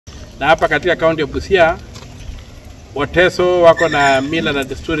Na hapa katika kaunti ya Busia, Wateso wako na mila na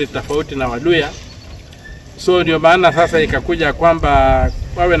desturi tofauti na Waluya. So ndio maana sasa ikakuja kwamba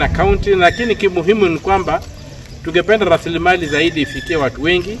wawe na kaunti, lakini kimuhimu ni kwamba tungependa rasilimali zaidi ifikie watu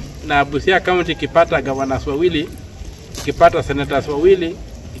wengi, na Busia County ikipata governors wawili, ikipata senators wawili,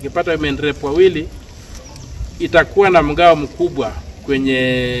 ikipata women rep wawili, itakuwa na mgao mkubwa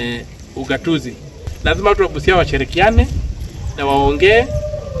kwenye ugatuzi. Lazima watu wa Busia washirikiane na waongee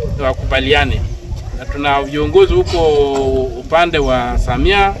na wakubaliane. Na tuna viongozi huko upande wa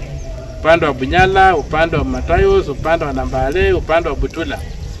Samia, upande wa Bunyala, upande wa Matayos, upande wa Nambale, upande wa Butula.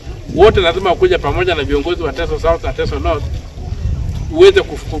 Wote lazima wakuja pamoja na viongozi wa Teso South na Teso North tuweze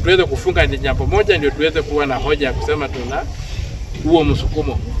kufunga jambo moja, ndio tuweze kuwa na hoja ya kusema tuna huo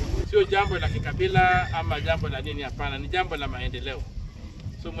msukumo. Sio jambo la kikabila ama jambo la nini, hapana, ni jambo la maendeleo.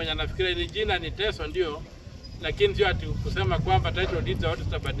 So mwenye anafikiria ni jina ni Teso ndio, lakini sio ati kusema kwamba title deeds zote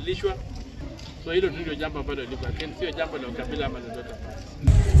zitabadilishwa. So hilo ndio jambo ambalo liko, lakini sio jambo la ukabila ama lolote.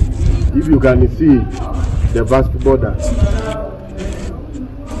 If you can see the vast borders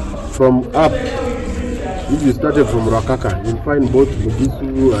from up, if you started from Rakaka, you'll find both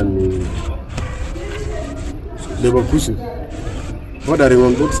Mugisu and Lebakusu bordering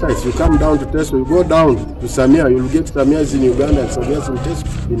on both sides. You come down to Teso, you go down to Samia, you'll get Samias in Uganda and Samias in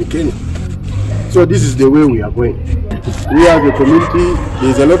Teso in Kenya. So this is the way we are going. We as a community, there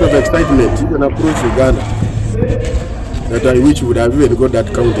is a lot of excitement, even across Uganda, that I wish would have even got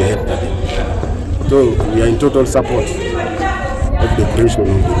that county yesterday. So we are in total support of the creation of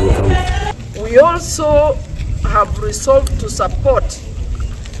the new county. We also have resolved to support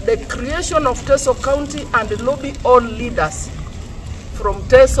the creation of Teso County and lobby all leaders from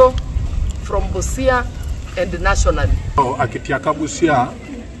Teso, from Busia and nationally. Akitiaka Busia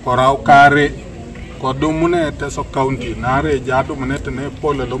korau kare kodumune Teso County nare jadu munete ne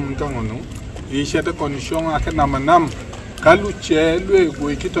pole lomunkangono ishete konishon ake namanam kaluche lwe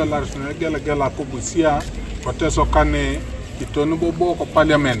guikito larsune gela ko Busia ko Teso kane kitonu bobo ko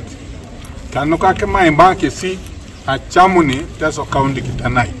parliament kanuka ke maimba ke si achamuni Teso County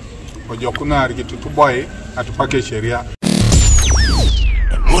kitanai ojokuna arigitutu boy atupake sheria.